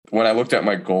when I looked at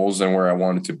my goals and where I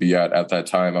wanted to be at that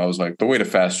time, I was like, the way to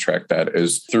fast track that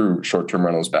is through short-term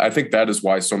rentals. I think that is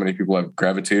why so many people have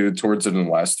gravitated towards it in the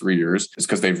last 3 years, is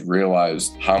because they've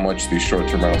realized how much these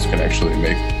short-term rentals can actually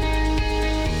make.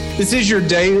 This is your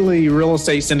daily real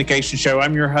estate syndication show.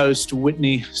 I'm your host,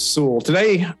 Whitney Sewell.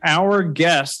 Today, our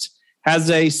guest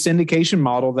has a syndication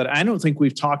model that I don't think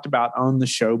we've talked about on the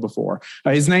show before.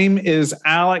 His name is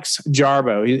Alex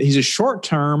Jarbo. He's a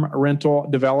short-term rental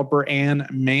developer and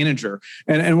manager.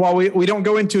 And while we don't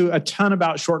go into a ton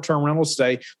about short-term rentals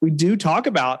today, we do talk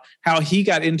about how he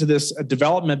got into this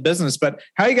development business, but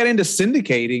how he got into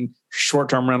syndicating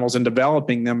short-term rentals and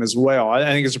developing them as well. I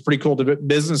think it's a pretty cool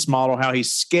business model, how he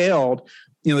scaled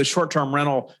the short-term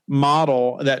rental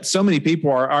model that so many people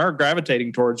are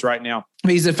gravitating towards right now.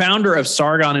 He's the founder of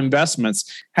Sargon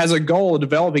Investments, has a goal of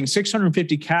developing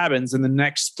 650 cabins in the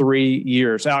next 3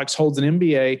 years. Alex holds an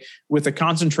MBA with a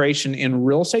concentration in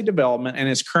real estate development and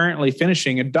is currently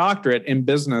finishing a doctorate in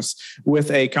business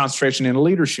with a concentration in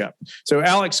leadership. So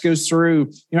Alex goes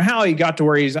through how he got to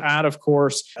where he's at, of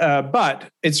course, but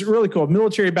it's really cool.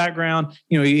 Military background,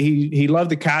 he loved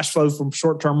the cash flow from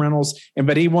short-term rentals,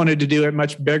 but he wanted to do it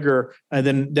much bigger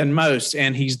than most,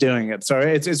 and he's doing it. So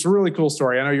it's a really cool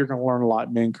story. I know you're going to learn a lot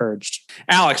and be encouraged.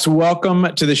 Alex,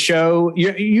 welcome to the show.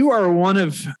 You are one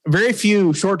of very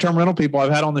few short-term rental people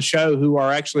I've had on the show who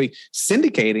are actually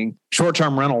syndicating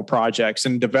short-term rental projects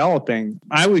and developing,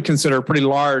 I would consider, pretty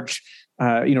large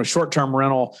short-term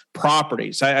rental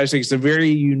properties. I think it's a very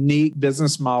unique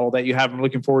business model that you have. I'm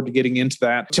looking forward to getting into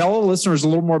that. Tell the listeners a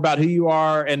little more about who you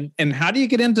are and how do you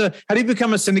become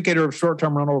a syndicator of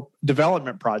short-term rental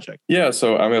development project? Yeah,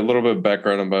 so I'm a little bit of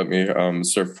background about me.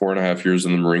 Served 4.5 years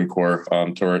in the Marine Corps.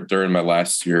 During my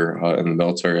last year in the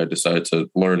military, I decided to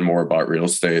learn more about real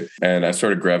estate, and I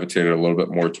started gravitating a little bit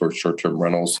more towards short-term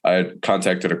rentals. I had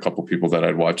contacted a couple people that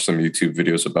I'd watched some YouTube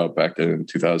videos about back in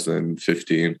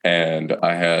 2015, and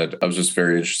I was just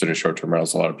very interested in short-term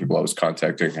rentals. A lot of people I was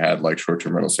contacting had like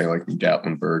short-term rentals, saying like in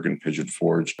Gatlinburg and Pigeon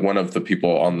Forge. One of the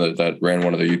people that ran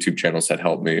one of the YouTube channels had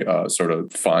helped me sort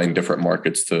of find different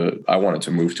markets I wanted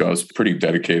to move to. I was pretty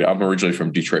dedicated. I'm originally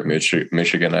from Detroit,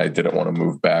 Michigan. I didn't want to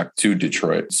move back to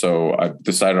Detroit. So I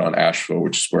decided on Asheville,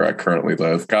 which is where I currently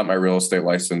live. Got my real estate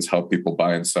license, helped people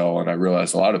buy and sell. And I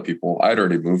realized a lot of people, I'd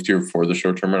already moved here for the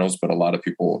short-term rentals, but a lot of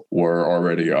people were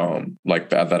already like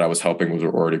that I was helping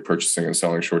were already purchasing and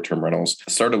selling short-term rentals.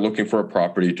 I started looking for a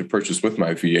property to purchase with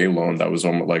my VA loan. That was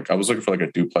almost like I was looking for like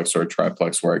a duplex or a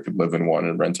triplex where I could live in one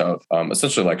and rent out,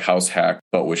 essentially like house hack,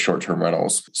 but with short-term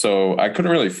rentals. So I couldn't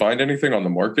really find anything on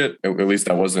the market. At least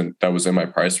that was in my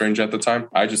price range at the time.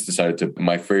 I just decided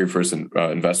my very first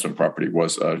investment property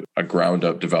was a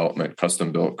ground-up development,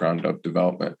 custom-built ground-up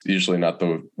development. Usually not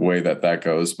the way that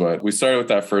goes, but we started with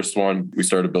that first one. We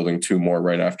started building two more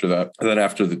right after that. And then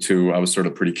after the two, I was sort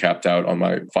of pretty capped out on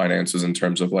my finances in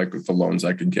terms of like the loans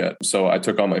I could get. So I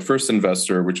took on my first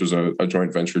investor, which was a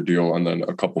joint venture deal, and then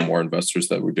a couple more investors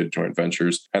that we did joint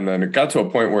ventures. And then it got to a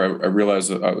point where I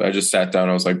realized I just sat down.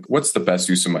 I was like, what's the best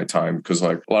use of my time? Because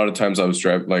like a lot of times I was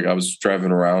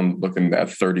driving around looking at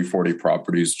 30, 40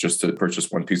 properties just to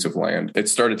purchase one piece of land. It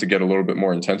started to get a little bit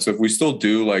more intensive. We still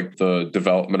do like the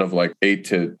development of like 8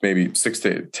 to maybe 6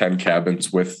 to 10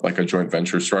 cabins with like a joint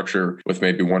venture structure with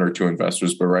maybe 1 or 2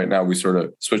 investors. But right now we sort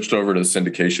of switched over to the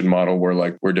syndication model where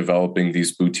like we're developing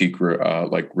these boutique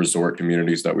like resort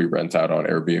communities that we rent out on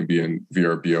Airbnb and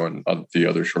VRBO and the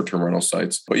other short-term rental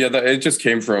sites. But yeah, it just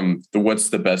came from what's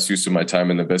the best use of my time,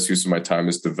 and the best use of my time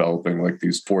is developing like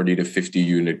these 40 to 50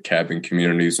 unit cabin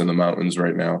communities in the mountains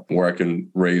right now where I can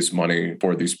raise money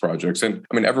for these projects. And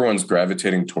I mean, everyone's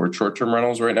gravitating toward short-term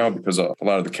rentals right now because a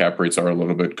lot of the cap rates are a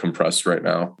little bit compressed right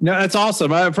now. No, that's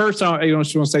awesome. First, I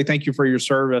just want to say thank you for your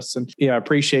service, and I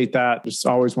appreciate that. Just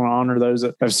always want to honor those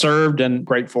that have served and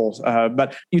grateful.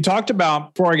 But you talked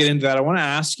about, before I get into that, I want to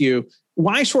ask you,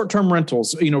 why short-term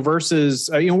rentals, versus,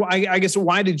 I guess,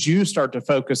 why did you start to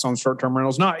focus on short-term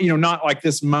rentals? Not like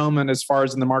this moment as far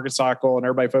as in the market cycle and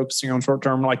everybody focusing on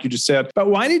short-term, like you just said, but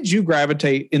why did you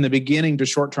gravitate in the beginning to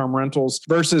short-term rentals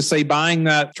versus, say, buying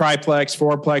that triplex,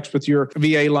 fourplex with your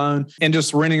VA loan and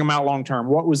just renting them out long-term?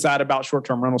 What was that about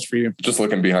short-term rentals for you? Just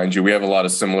looking behind you, we have a lot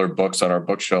of similar books on our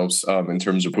bookshelves in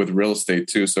terms of with real estate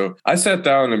too. So I sat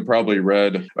down and probably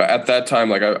read at that time,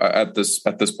 like at this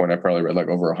point, I probably read like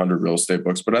over 100 real estate estate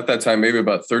books, but at that time, maybe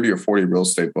about 30 or 40 real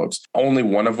estate books. Only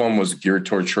one of them was geared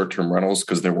towards short-term rentals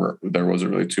because there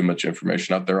wasn't really too much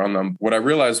information out there on them. What I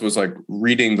realized was like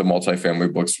reading the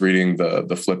multifamily books, reading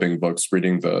the flipping books,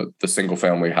 reading the single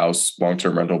family house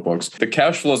long-term rental books. The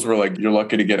cash flows were like, you're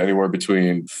lucky to get anywhere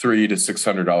between $300 to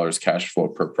 $600 cash flow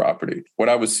per property. What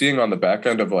I was seeing on the back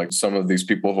end of like some of these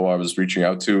people who I was reaching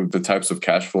out to, the types of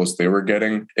cash flows they were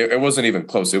getting, it wasn't even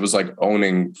close. It was like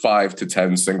owning 5 to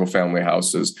 10 single family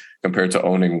houses compared to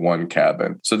owning one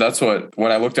cabin. So that's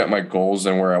when I looked at my goals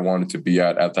and where I wanted to be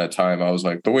at that time, I was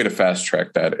like, the way to fast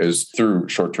track that is through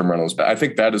short-term rentals. But I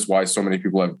think that is why so many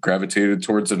people have gravitated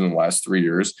towards it in the last 3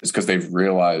 years, is because they've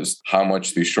realized how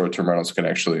much these short-term rentals can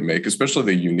actually make, especially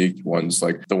the unique ones,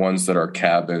 like the ones that are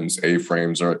cabins,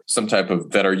 A-frames, or some type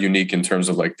of that are unique in terms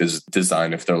of like this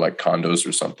design, if they're like condos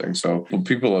or something. So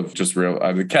people have just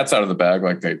realized the cat's out of the bag,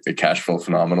 like they cash flow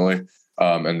phenomenally.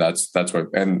 And that's why,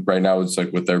 and right now it's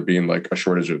like with there being like a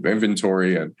shortage of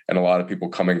inventory and a lot of people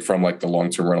coming from like the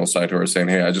long-term rental side who are saying,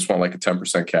 hey, I just want like a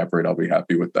 10% cap rate. I'll be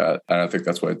happy with that. And I think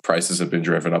that's why prices have been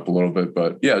driven up a little bit,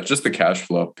 but yeah, just the cash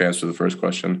flow to answer the first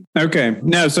question. Okay.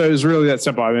 No, so it was really that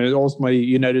simple. I mean, ultimately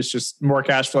you notice just more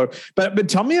cash flow, but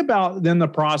tell me about then the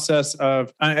process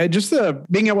of just the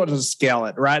being able to scale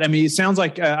it, right? I mean, it sounds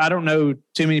like, I don't know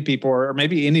too many people or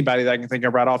maybe anybody that I can think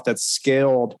of right off that's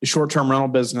scaled a short-term rental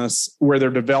business where they're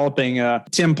developing a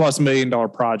 $10+ million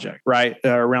project, right?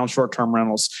 Around short-term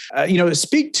rentals.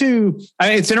 Speak to,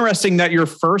 it's interesting that your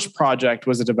first project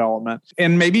was a development,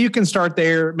 and maybe you can start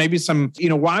there, maybe some,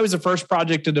 why was the first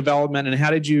project a development and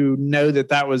how did you know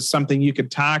that was something you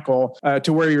could tackle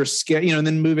to where you're and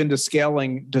then move into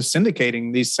scaling to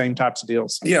syndicating these same types of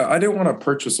deals? Yeah, I didn't want to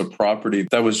purchase a property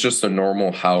that was just a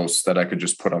normal house that I could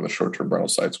just put on the short-term rental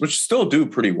sites, which still do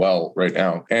pretty well right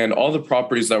now. And all the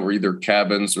properties that were either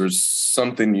cabins or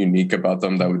something unique about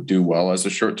them that would do well as a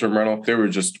short-term rental, they were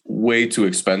just way too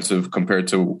expensive compared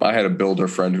to, I had a builder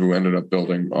friend who ended up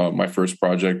building my first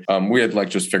project. We had like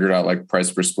just figured out like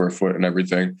price per square foot and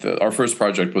everything. Our first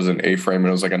project was an A-frame, and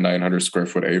it was like a 900 square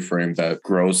foot A-frame that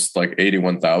grossed like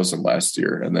 81,000 last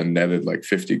year and then netted like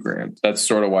 50 grand. That's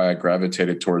sort of why I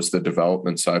gravitated towards the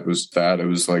development side, was that it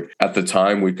was like at the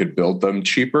time we could build them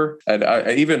cheaper. And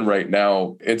even right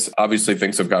now, it's obviously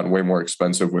things have gotten way more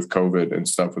expensive with COVID and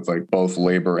stuff, with like both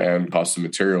labor and cost of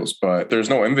materials, but there's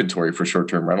no inventory for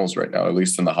short-term rentals right now, at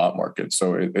least in the hot market.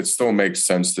 So it still makes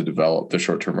sense to develop the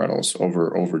short-term rentals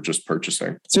over just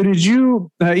purchasing. So did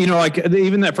you, like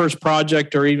even that first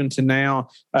project or even to now,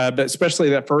 but especially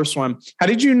that first one, how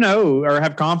did you know or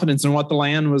have confidence in what the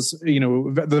land was,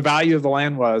 the value of the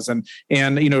land was, and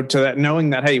to that,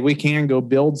 knowing that, hey, we can go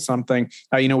build something,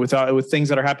 with things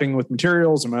that are happening with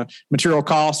materials and material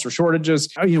costs or shortages,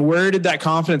 where did that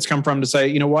confidence come from to say,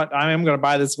 you know what, I am going to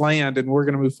buy this land and we're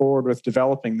going to move forward with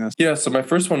developing this? Yeah. So my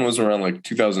first one was around like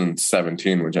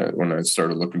 2017, when I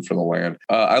started looking for the land.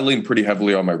 I leaned pretty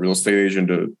heavily on my real estate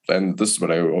agent and this is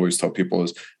what I always tell people,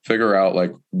 is figure out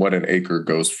like what an acre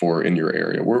goes for in your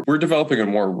area. We're developing in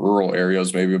more rural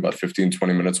areas, maybe about 15,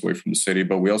 20 minutes away from the city,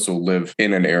 but we also live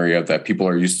in an area that people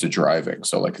are used to driving.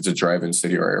 So like it's a drive-in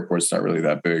city, our airport's not really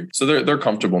that big. So they're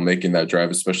comfortable making that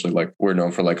drive, especially like we're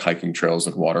known for like hiking trails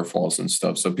and waterfalls and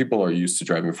stuff. So people are used to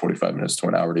driving 45 minutes to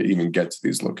an hour to even get to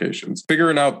these locations.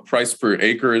 Figuring out price per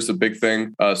acre is a big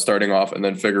thing, starting off, and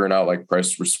then figuring out like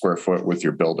price per square foot with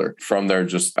your builder. From there,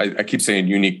 just I keep saying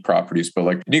unique properties, but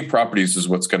like unique properties is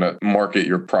what's going to market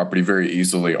your property very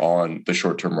easily on the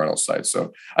short-term rental site.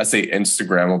 So I say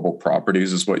Instagrammable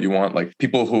properties is what you want. Like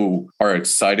people who are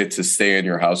excited to stay in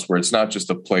your house, where it's not just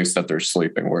a place that they're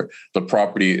sleeping, where the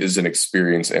property is an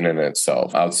experience in and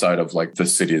itself outside of like the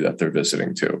city that they're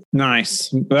visiting too.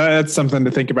 Nice. That's something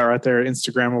to think about right there.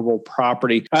 Instagrammable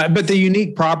property, but the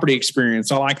unique property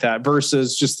experience, I like that,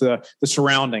 versus just the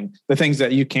surrounding, the things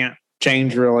that you can't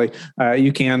change really.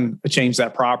 You can change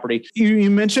that property. You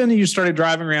mentioned you started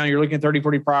driving around, you're looking at 30,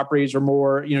 40 properties or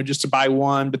more, just to buy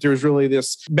one, but there's really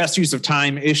this best use of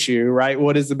time issue, right?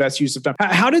 What is the best use of time?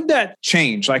 How did that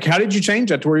change? Like, how did you change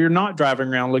that to where you're not driving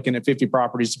around looking at 50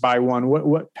 properties to buy one?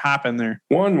 What happened there?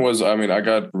 One was, I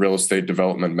got real estate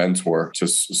development mentor to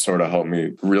sort of help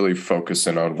me really focus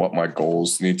in on what my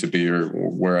goals need to be, or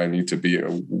where I need to be, or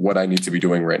what I need to be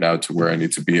doing right now to where I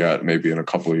need to be at maybe in a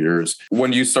couple of years.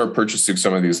 When you start purchasing purchasing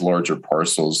some of these larger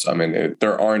parcels, I mean,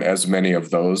 there aren't as many of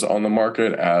those on the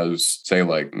market as, say,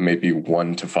 like maybe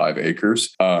 1 to 5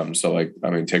 acres. So like, I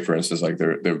mean, take for instance, like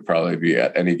there would probably be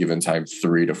at any given time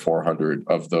 300 to 400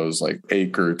 of those like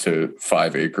acre to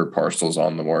 5 acre parcels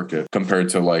on the market, compared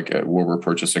to like where we're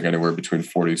purchasing anywhere between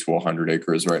 40 to 100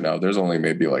 acres right now. There's only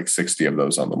maybe like 60 of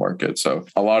those on the market. So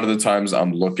a lot of the times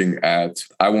I'm looking at,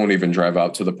 I won't even drive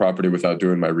out to the property without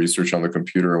doing my research on the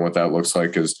computer. And what that looks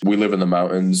like is we live in the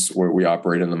mountains, where we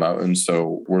operate in the mountains.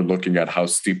 So we're looking at how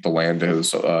steep the land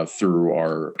is through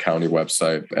our county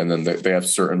website. And then they have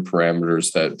certain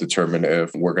parameters that determine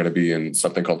if we're going to be in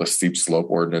something called a steep slope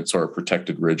ordinance or a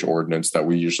protected ridge ordinance that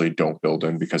we usually don't build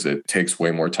in because it takes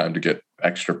way more time to get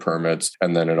extra permits.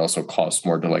 And then it also costs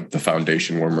more to like the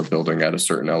foundation when we're building at a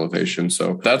certain elevation.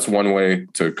 So that's one way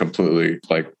to completely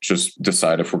like just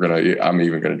decide if I'm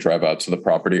even going to drive out to the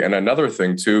property. And another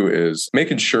thing too is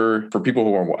making sure for people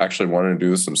who are actually wanting to do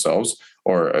this themselves,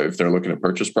 or if they're looking to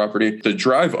purchase property, the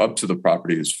drive up to the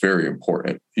property is very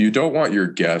important. You don't want your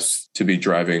guests to be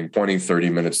driving 20, 30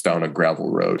 minutes down a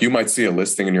gravel road. You might see a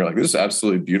listing and you're like, this is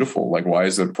absolutely beautiful. Like, why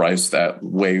is it priced at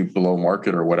way below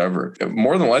market or whatever?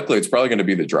 More than likely, it's probably going to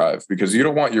be the drive, because you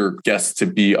don't want your guests to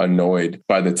be annoyed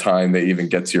by the time they even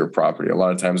get to your property. A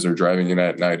lot of times they're driving in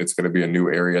at night. It's going to be a new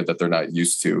area that they're not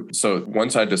used to. So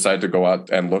once I decide to go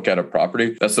out and look at a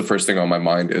property, that's the first thing on my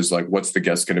mind is like, what's the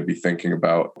guest going to be thinking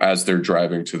about as they're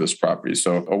driving to this property?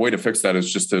 So a way to fix that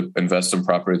is just to invest in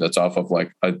property that's off of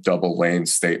like a double lane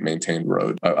state maintained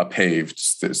road, a paved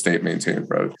state maintained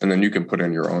road. And then you can put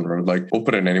in your own road. Like we'll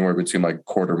put in anywhere between like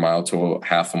quarter mile to a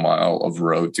half a mile of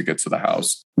road to get to the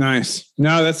house. Nice.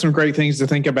 No, that's some great things to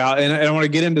think about. And I want to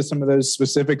get into some of those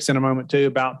specifics in a moment too,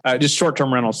 about just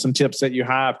short-term rentals, some tips that you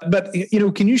have. But,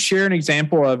 can you share an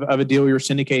example of a deal you're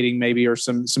syndicating maybe, or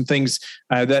some things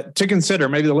that to consider?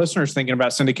 Maybe the listeners thinking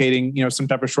about syndicating, some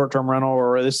type of short-term rental,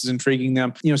 or this is intriguing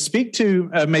them. Speak to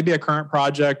maybe a current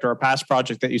project or a past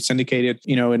project that you syndicated,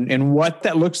 and what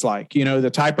that looks like,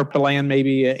 the type of land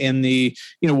maybe in the,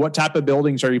 what type of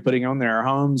buildings are you putting on there,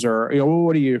 homes, or,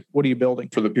 what are you building?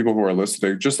 For the people who are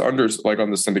listening, just under like on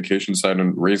the syndication side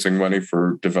and raising money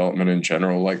for development in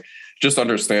general, like just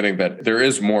understanding that there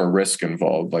is more risk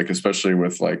involved, like especially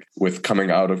with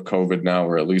coming out of COVID now,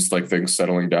 or at least like things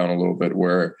settling down a little bit,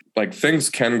 where like things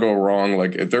can go wrong.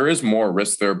 Like there is more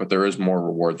risk there, but there is more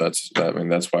reward. That's why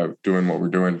we're doing what we're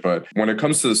doing. But when it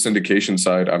comes to the syndication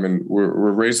side, I mean,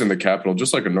 we're raising the capital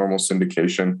just like a normal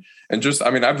syndication. And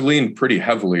I've leaned pretty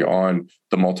heavily on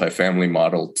the multifamily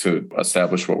model to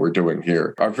establish what we're doing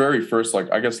here. Our very first,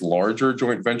 larger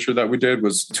joint venture that we did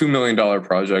was $2 million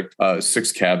project,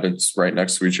 6 cabins right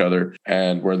next to each other,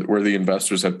 and where the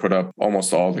investors had put up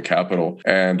almost all the capital.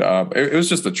 And it was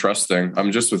just a trust thing.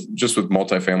 Just with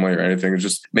multifamily or anything, it's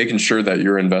just making sure that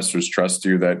your investors trust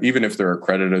you, that even if they're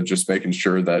accredited, just making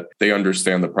sure that they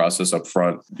understand the process up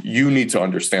front. You need to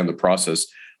understand the process.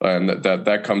 And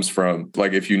that comes from,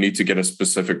 like, if you need to get a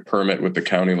specific permit with the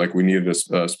county, like we needed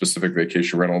a specific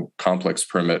vacation rental complex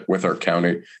permit with our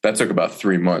county. That took about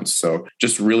 3 months. So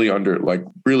just really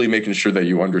making sure that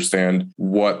you understand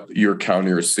what your county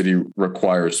or city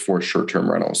requires for short-term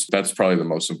rentals. That's probably the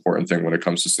most important thing when it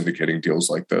comes to syndicating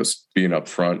deals like this, being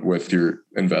upfront with your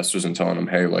investors and telling them,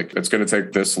 hey, like, it's going to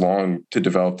take this long to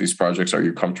develop these projects. Are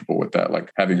you comfortable with that?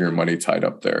 Like having your money tied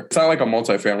up there. It's not like a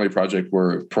multifamily project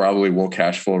where probably will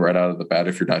cash flow right out of the bat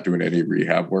if you're not doing any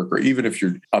rehab work, or even if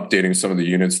you're updating some of the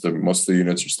units, most of the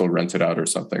units are still rented out or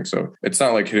something. So it's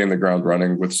not like hitting the ground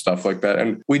running with stuff like that.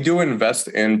 And we do invest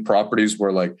in properties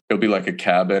where like it'll be like a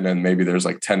cabin and maybe there's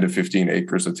like 10 to 15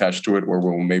 acres attached to it, where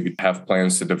we'll maybe have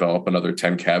plans to develop another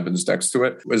 10 cabins next to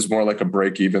it. It's more like a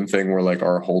break even thing where like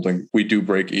we do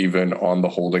break even on the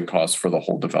holding costs for the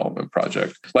whole development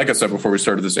project. Like I said before we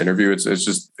started this interview,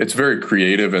 it's very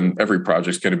creative, and every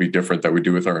project's going to be different that we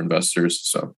do with our investors.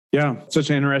 So yeah, such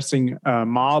an interesting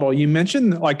model. You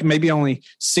mentioned like maybe only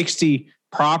 60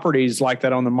 properties like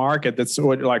that on the market. That's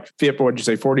what'd you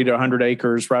say, 40 to 100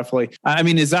 acres roughly.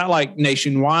 Is that like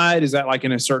nationwide? Is that like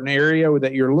in a certain area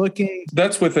that you're looking?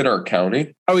 That's within our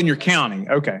county. Oh, in your county.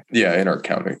 Okay. Yeah, in our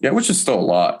county. Yeah, which is still a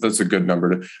lot. That's a good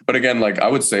number. But again, like I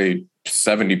would say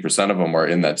 70% of them are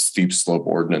in that steep slope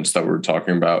ordinance that we're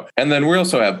talking about. And then we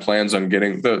also have plans on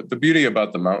getting the beauty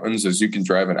about the mountains is you can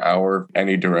drive an hour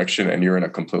any direction and you're in a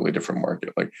completely different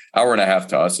market. Like hour and a half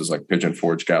to us is like Pigeon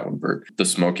Forge, Gatlinburg, the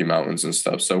Smoky Mountains and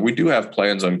stuff. So we do have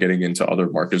plans on getting into other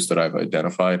markets that I've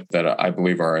identified that I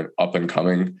believe are up and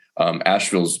coming.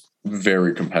 Asheville's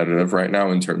very competitive right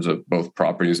now in terms of both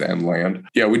properties and land.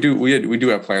 Yeah, we do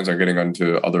have plans on getting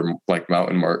onto other like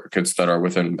mountain markets that are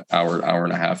within an hour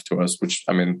and a half to us, which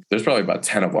I mean, there's probably about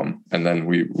 10 of them. And then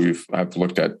I've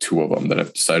looked at 2 of them that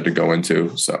I've decided to go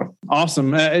into. So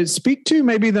awesome. Speak to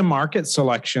maybe the market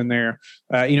selection there.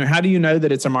 How do you know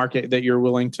that it's a market that you're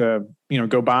willing to,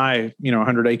 go buy,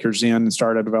 100 acres in and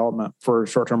start a development for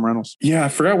short-term rentals? Yeah, I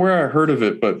forgot where I heard of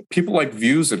it, but people like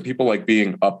views and people like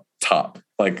being up top.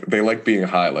 Like they like being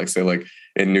high, like say like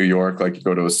in New York, like you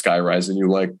go to a skyrise and you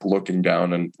like looking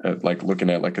down and like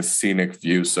looking at like a scenic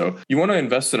view. So you want to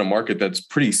invest in a market that's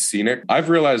pretty scenic. I've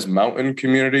realized mountain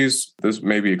communities, this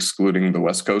may be excluding the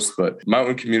West Coast, but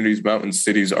mountain communities, mountain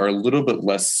cities are a little bit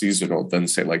less seasonal than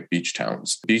say like beach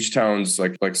towns. Beach towns,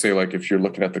 like say like if you're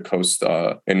looking at the coast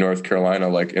in North Carolina,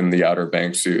 like in the Outer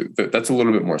Banks, that's a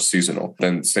little bit more seasonal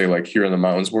than say like here in the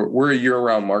mountains. We're a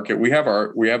year-round market. We have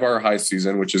our high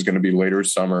season, which is going to be later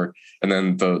summer, and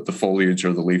then the foliage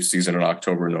or the leaf season in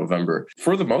October, November.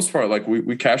 For the most part, like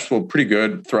we cash flow pretty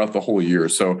good throughout the whole year.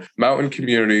 So mountain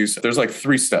communities, there's like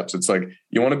 3 steps. It's like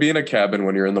you want to be in a cabin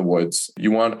when you're in the woods,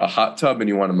 you want a hot tub, and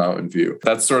you want a mountain view.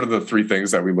 That's sort of the 3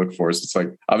 things that we look for. So it's like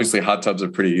obviously hot tubs are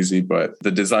pretty easy, but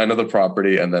the design of the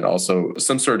property and then also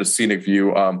some sort of scenic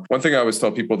view. One thing I always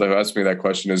tell people that ask me that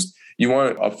question is you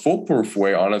want a foolproof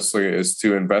way, honestly, is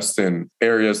to invest in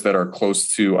areas that are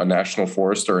close to a national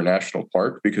forest or a national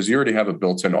park, because you already have a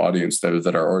built-in audience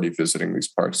that are already visiting these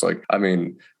parks. Like, I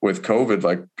mean, with COVID,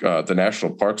 like the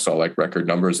national parks saw like record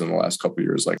numbers in the last couple of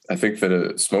years. Like I think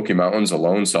that Smoky Mountains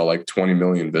alone saw like 20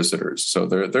 million visitors. So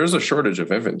there's a shortage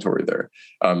of inventory there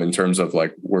in terms of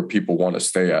like where people want to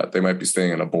stay at. They might be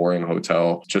staying in a boring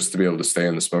hotel just to be able to stay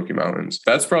in the Smoky Mountains.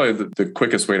 That's probably the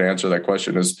quickest way to answer that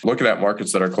question is looking at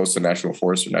markets that are close to national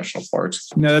forests or national parks.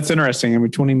 No, that's interesting. I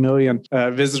mean, 20 million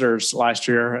visitors last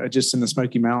year just in the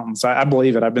Smoky Mountains. I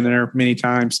believe it. I've been there many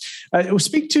times.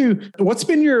 Speak to what's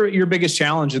been your biggest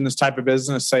challenge in this type of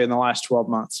business, say in the last 12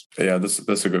 months? Yeah,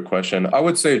 that's a good question. I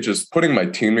would say just putting my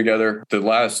team together. The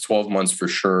last 12 months for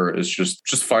sure is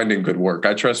just finding good work.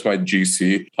 I trust my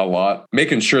GC a lot,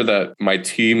 making sure that my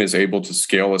team is able to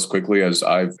scale as quickly as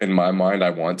in my mind, I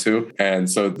want to. And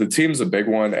so the team's a big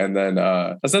one. And then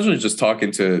essentially just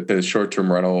talking to the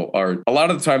short-term rental are a lot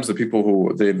of the times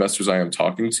the investors I am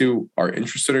talking to are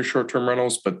interested in short-term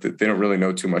rentals, but they don't really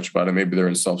know too much about it. Maybe they're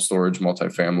in self-storage,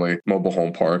 multifamily, mobile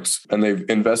home parks, and they've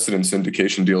invested in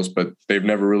syndication deals, but they've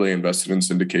never really invested in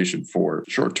syndication for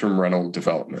short-term rental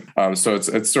development. So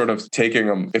it's sort of taking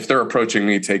them, if they're approaching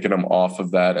me, taking them off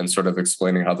of that and sort of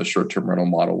explaining how the short-term rental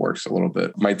model works a little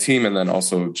bit. My team, and then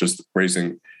also just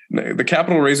raising the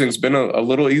capital raising has been a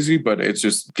little easy, but it's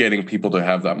just getting people to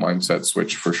have that mindset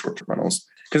switch for short-term rentals.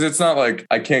 Because it's not like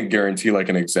I can't guarantee like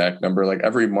an exact number. Like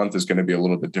every month is going to be a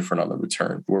little bit different on the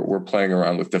return. We're playing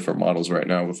around with different models right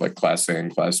now with like Class A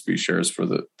and Class B shares for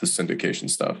the syndication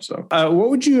stuff. So what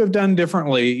would you have done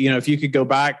differently? If you could go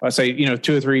back, let's say,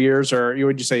 2 or 3 years, or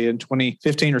would you say in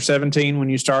 2015 or 17 when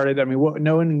you started? I mean,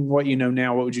 knowing what you know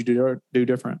now, what would you do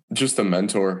different? Just a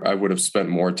mentor. I would have spent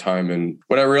more time in.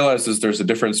 What I realized is there's a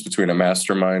difference between a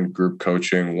mastermind, group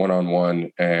coaching,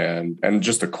 one-on-one, and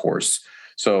just a course.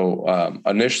 So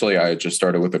initially, I just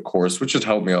started with a course, which has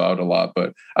helped me out a lot.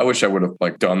 But I wish I would have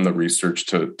like done the research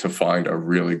to find a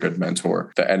really good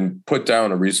mentor and put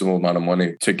down a reasonable amount of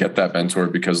money to get that mentor.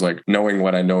 Because like knowing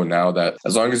what I know now, that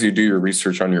as long as you do your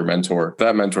research on your mentor,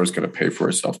 that mentor is going to pay for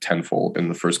itself tenfold in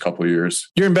the first couple of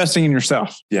years. You're investing in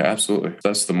yourself. Yeah, absolutely.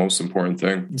 That's the most important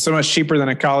thing. It's so much cheaper than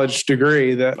a college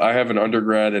degree. That I have an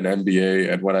undergrad, an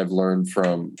MBA, and what I've learned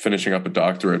from finishing up a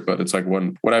doctorate. But it's like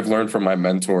what I've learned from my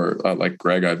mentor, like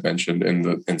Greg I've mentioned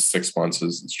in 6 months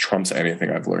is trumps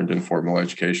anything I've learned in formal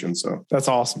education. So that's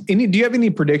awesome. Do you have any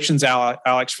predictions,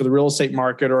 Alex, for the real estate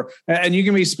market, and you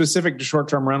can be specific to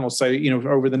short-term rentals, say,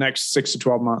 over the next 6 to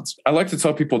 12 months? I like to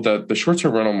tell people that the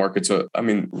short-term rental market's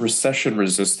recession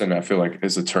resistant, I feel like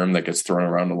is a term that gets thrown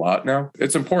around a lot now.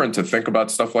 It's important to think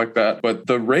about stuff like that, but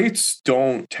the rates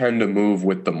don't tend to move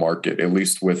with the market, at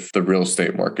least with the real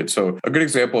estate market. So a good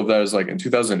example of that is like in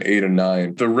 2008 and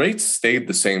 9, the rates stayed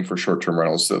the same for short-term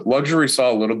rentals. The luxury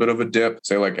saw a little bit of a dip,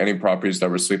 say like any properties that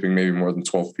were sleeping maybe more than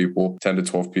 12 people, 10 to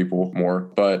 12 people more,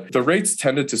 but the rates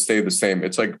tended to stay the same.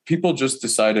 It's like people just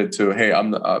decided to, hey,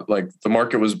 like the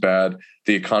market was bad.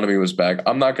 The economy was bad.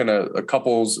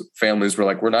 Families were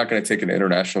like, we're not going to take an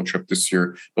international trip this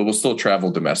year, but we'll still travel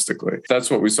domestically.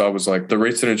 That's what we saw was like the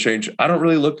rates didn't change. I don't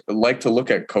really like to look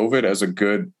at COVID as a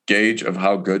good gauge of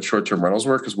how good short-term rentals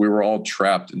were because we were all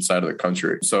trapped inside of the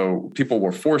country. So people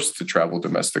were forced to travel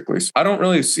domestically. So I don't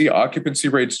really see occupancy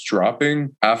rates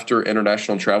dropping after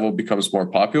international travel becomes more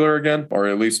popular again, or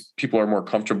at least people are more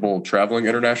comfortable traveling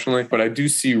internationally. But I do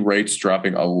see rates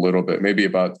dropping a little bit, maybe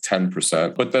about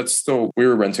 10%. But that's still, we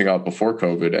were renting out before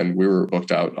COVID and we were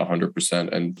booked out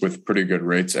 100% and with pretty good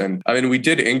rates. And I mean, we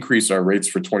did increase our rates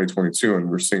for 2022 and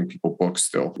we're seeing people book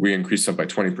still. We increased them by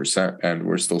 20% and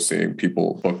we're still seeing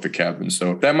people book the cabin.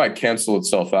 So that might cancel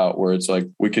itself out where it's like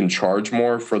we can charge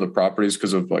more for the properties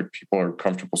because of like people are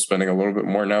comfortable spending a little bit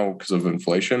more now because of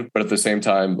inflation. But at the same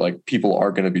time, like people are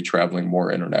going to be traveling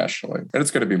more internationally and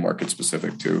it's going to be market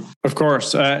specific too. Of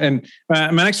course. And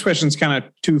my next question is kind of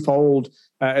twofold.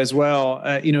 As well,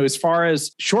 as far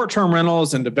as short-term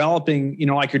rentals and developing,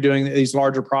 like you're doing these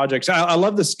larger projects, I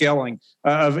love the scaling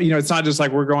of, it's not just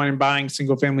like we're going and buying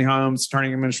single-family homes,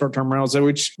 turning them into short-term rentals,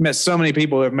 which met so many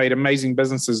people who have made amazing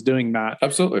businesses doing that.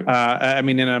 Absolutely.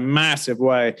 In a massive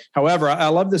way. However, I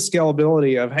love the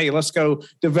scalability of, hey, let's go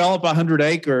develop 100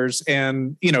 acres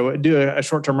and, do a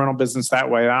short-term rental business that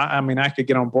way. I could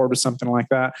get on board with something like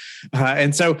that.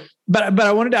 But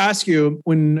I wanted to ask you,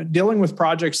 when dealing with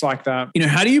projects like that,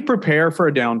 how do you prepare for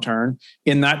a downturn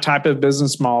in that type of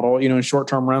business model, in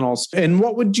short-term rentals? And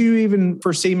what would you even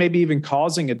foresee maybe even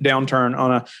causing a downturn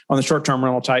on the short-term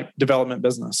rental type development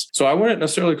business? So I wouldn't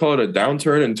necessarily call it a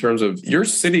downturn in terms of your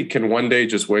city can one day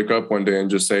just wake up one day and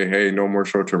just say, hey, no more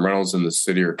short-term rentals in the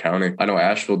city or county. I know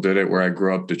Asheville did it where I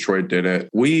grew up. Detroit did it.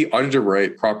 We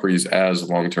underwrite properties as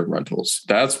long-term rentals.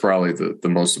 That's probably the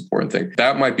most important thing.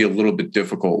 That might be a little bit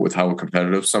difficult with how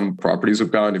competitive some properties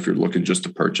have gone if you're looking just to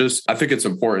purchase. I think it's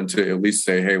important to at least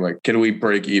say, hey, like, can we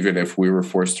break even if we were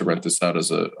forced to rent this out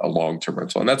as a long-term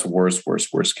rental? And that's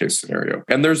worst case scenario.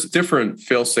 And there's different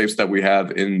fail safes that we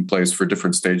have in place for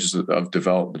different stages of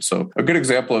development. So a good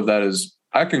example of that is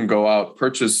I can go out,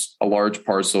 purchase a large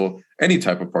parcel, any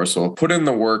type of parcel, put in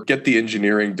the work, get the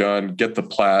engineering done, get the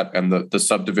plat and the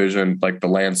subdivision, like the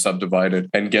land subdivided,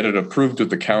 and get it approved with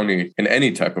the county in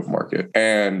any type of market.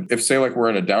 And if say like we're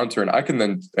in a downturn, I can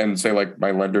then and say like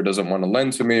my lender doesn't want to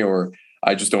lend to me, or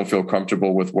I just don't feel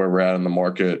comfortable with where we're at in the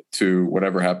market to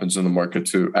whatever happens in the market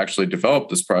to actually develop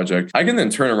this project. I can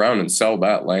then turn around and sell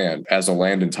that land as a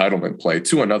land entitlement play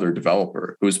to another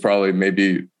developer who's probably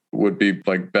maybe would be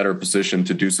like better positioned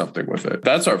to do something with it.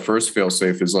 That's our first fail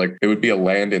safe, is like it would be a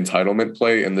land entitlement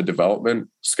play in the development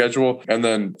schedule. And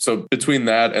then so between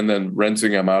that and then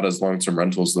renting them out as long-term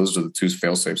rentals, those are the two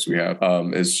fail safes we have.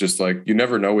 It's just like you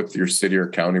never know with your city or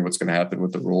county what's going to happen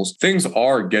with the rules. Things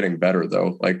are getting better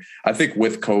though. Like I think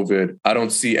with COVID, I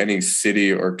don't see any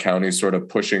city or county sort of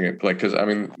pushing it. Like, because I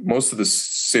mean, most of the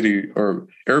city or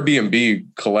Airbnb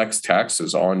collects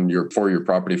taxes for your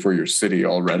property for your city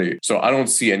already. So I don't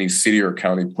see any city or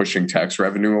county pushing tax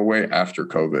revenue away after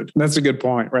COVID. That's a good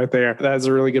point right there. That's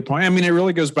a really good point. I mean, it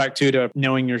really goes back to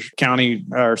knowing your county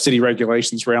or city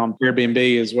regulations around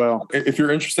Airbnb as well. If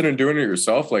you're interested in doing it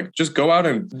yourself, like just go out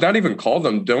and not even call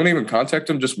them. Don't even contact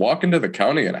them. Just walk into the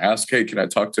county and ask, hey, can I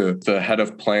talk to the head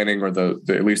of planning or the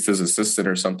at least his assistant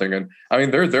or something? And I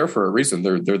mean, they're there for a reason.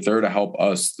 They're there to help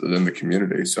us in the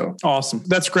community. So awesome.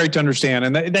 That's great to understand.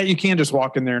 And that you can just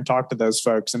walk in there and talk to those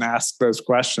folks and ask those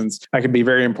questions. That can be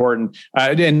very important.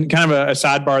 And kind of a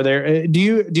sidebar there. Do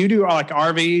you do like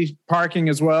RV parking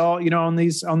as well, on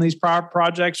these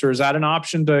projects, or is that an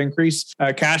option to increase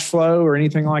cash flow or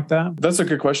anything like that? That's a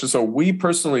good question. So we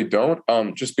personally don't,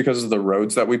 just because of the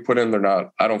roads that we put in,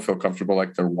 I don't feel comfortable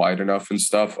like they're wide enough and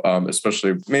stuff.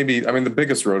 Especially the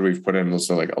biggest road we've put in was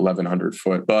like 1,100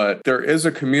 foot, but there is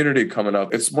a community coming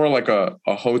up. It's more like a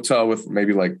hotel with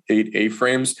maybe like 8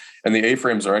 A-frames, and the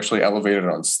A-frames are actually elevated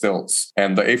on stilts,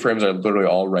 and the A-frames are literally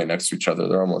all right next to each other.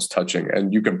 They're almost touching,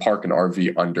 and you can park an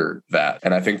RV under that.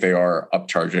 And I think they are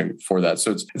upcharging for that.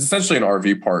 So it's essentially an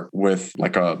RV park with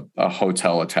like a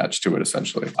hotel attached to it,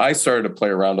 essentially. I started to play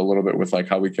around a little bit with like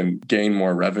how we can gain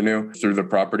more revenue through the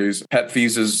properties. Pet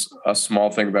fees is a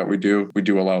small thing that we do. We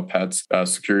do allow pets,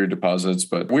 security deposits,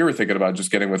 but we were thinking about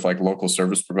just getting with like local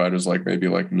service providers, like maybe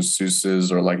like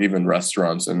masseuses or like even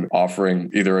restaurants, and offering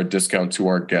either a discount to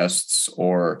our guests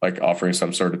or like offering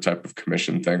some sort of type of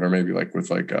commission thing, or maybe like with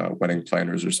like wedding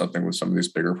planners or something with some of these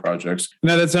bigger projects.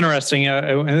 No, that's interesting.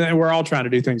 And we're all trying to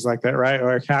do things like that, right?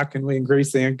 Like how can we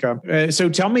increase the income? So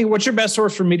tell me, what's your best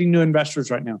source for meeting new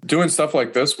investors right now? Doing stuff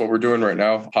like this, what we're doing right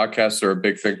now. Podcasts are a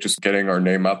big thing, just getting our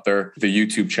name out there. The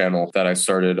YouTube channel that I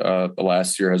started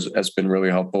last year has been really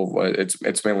helpful.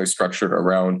 It's mainly structured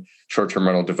around short-term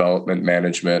rental development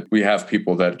management. We have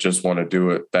people that just want to do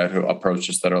it, who approach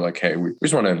us that are like, hey, we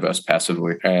just want to invest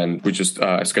passively. And we just,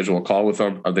 I schedule a call with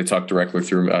them. They talk directly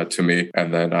over through to me.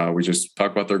 And then we just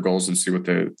talk about their goals and see what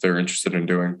they're interested in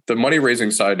doing. The money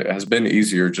raising side has been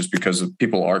easier just because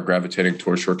people are gravitating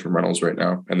towards short-term rentals right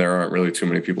now. And there aren't really too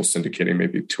many people syndicating,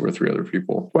 maybe 2 or 3 other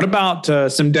people. What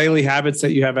about some daily habits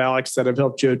that you have, Alex, that have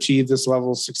helped you achieve this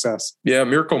level of success? Yeah,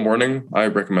 Miracle Morning. I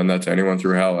recommend that to anyone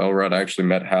through Hal Elrod. I actually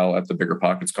met Hal at the Bigger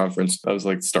Pockets conference. I was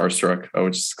like starstruck,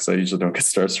 which is because I usually don't get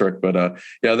starstruck. But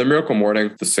yeah, the Miracle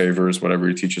Morning, the Savers, whatever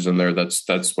he teaches in there,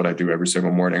 that's what I do every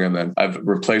single morning. And then I've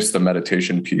replaced the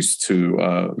meditation piece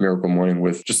to Miracle Morning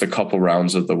with just a couple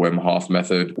rounds of the Wim Hof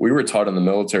method. We were taught in the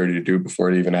military to do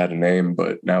before it even had a name,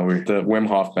 but now the Wim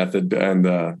Hof method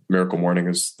and Miracle Morning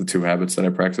is the 2 habits that I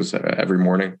practice every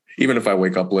morning. Even if I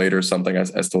wake up late or something, I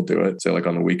still do it, say like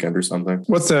on the weekend or something.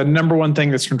 What's the number one thing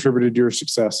that's contributed to your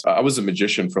success? I was a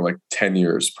magician for like 10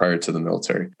 years prior to the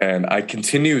military. And I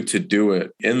continued to do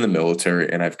it in the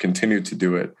military, and I've continued to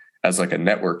do it as like a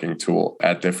networking tool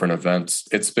at different events.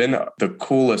 It's been the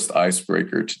coolest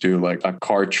icebreaker to do like a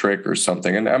card trick or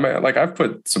something. And I mean, like I've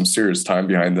put some serious time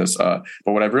behind this. But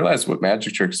what I've realized what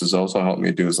magic tricks has also helped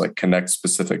me do is like connect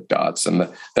specific dots. And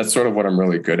that's sort of what I'm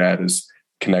really good at, is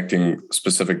connecting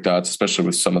specific dots, especially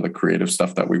with some of the creative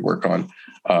stuff that we work on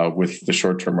with the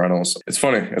short-term rentals. It's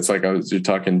funny. It's like you're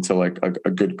talking to like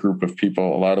a good group of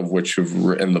people, a lot of which have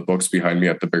written the books behind me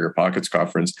at the Bigger Pockets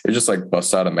conference. They just like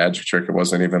bust out a magic trick. It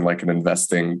wasn't even like an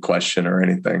investing question or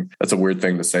anything. That's a weird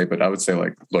thing to say, but I would say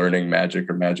like learning magic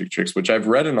or magic tricks, which I've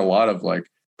read in a lot of like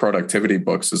productivity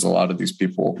books, is a lot of these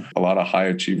people, a lot of high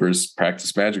achievers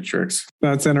practice magic tricks.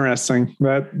 That's interesting.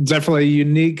 That's definitely a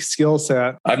unique skill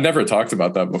set. I've never talked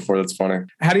about that before. That's funny.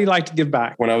 How do you like to give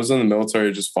back? When I was in the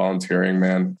military, just volunteering,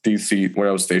 man. DC, when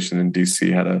I was stationed in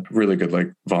DC, had a really good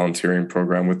like volunteering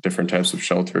program with different types of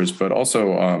shelters. But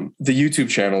also the YouTube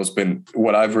channel has been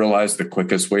what I've realized the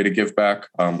quickest way to give back,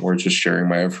 or just sharing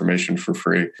my information for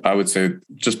free. I would say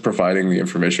just providing the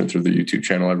information through the YouTube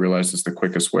channel, I realized is the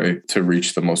quickest way to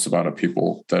reach the most amount of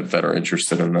people that are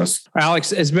interested in this.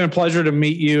 Alex, it's been a pleasure to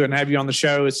meet you and have you on the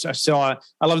show. I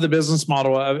love the business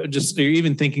model of just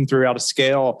even thinking through how to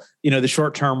scale, the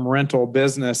short-term rental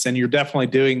business. And you're definitely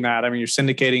doing that. I mean, you're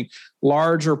syndicating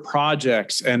larger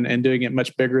projects and doing it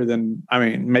much bigger than,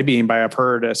 maybe anybody I've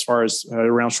heard as far as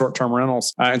around short-term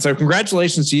rentals. And so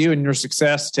congratulations to you and your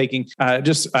success taking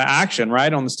action,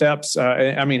 right, on the steps.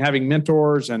 Having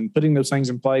mentors and putting those things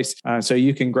in place so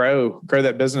you can grow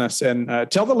that business. And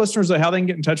tell the listeners how they can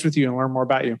get in touch with you and learn more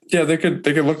about you. Yeah, they could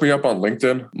look me up on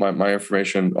LinkedIn. My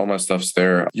information, all my stuff's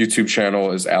there. YouTube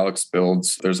channel is Alex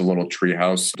Builds. There's a little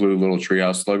treehouse, blue little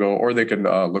treehouse logo, or they can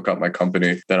look up my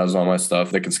company that has all my stuff.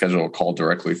 They can schedule a call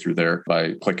directly through there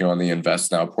by clicking on the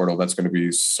Invest Now portal. That's going to be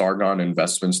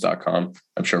sargoninvestments.com.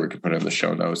 I'm sure we could put it in the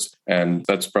show notes. And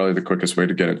that's probably the quickest way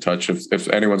to get in touch. If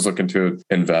anyone's looking to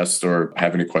invest or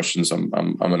have any questions, I'm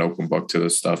an open book to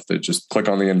this stuff. They just click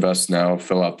on the Invest Now,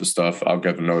 fill out the stuff. I'll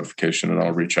get a notification and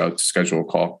I'll reach out to schedule a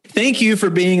call. Thank you for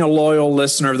being a loyal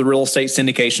listener of the Real Estate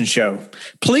Syndication Show.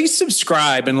 Please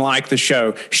subscribe and like the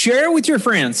show. Share it with your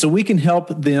friends so we can help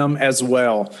them as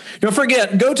well. Don't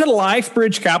forget, go to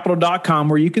lifebridgecapital.com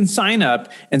where you can sign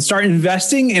up and start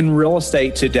investing in real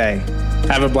estate today.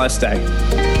 Have a blessed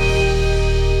day.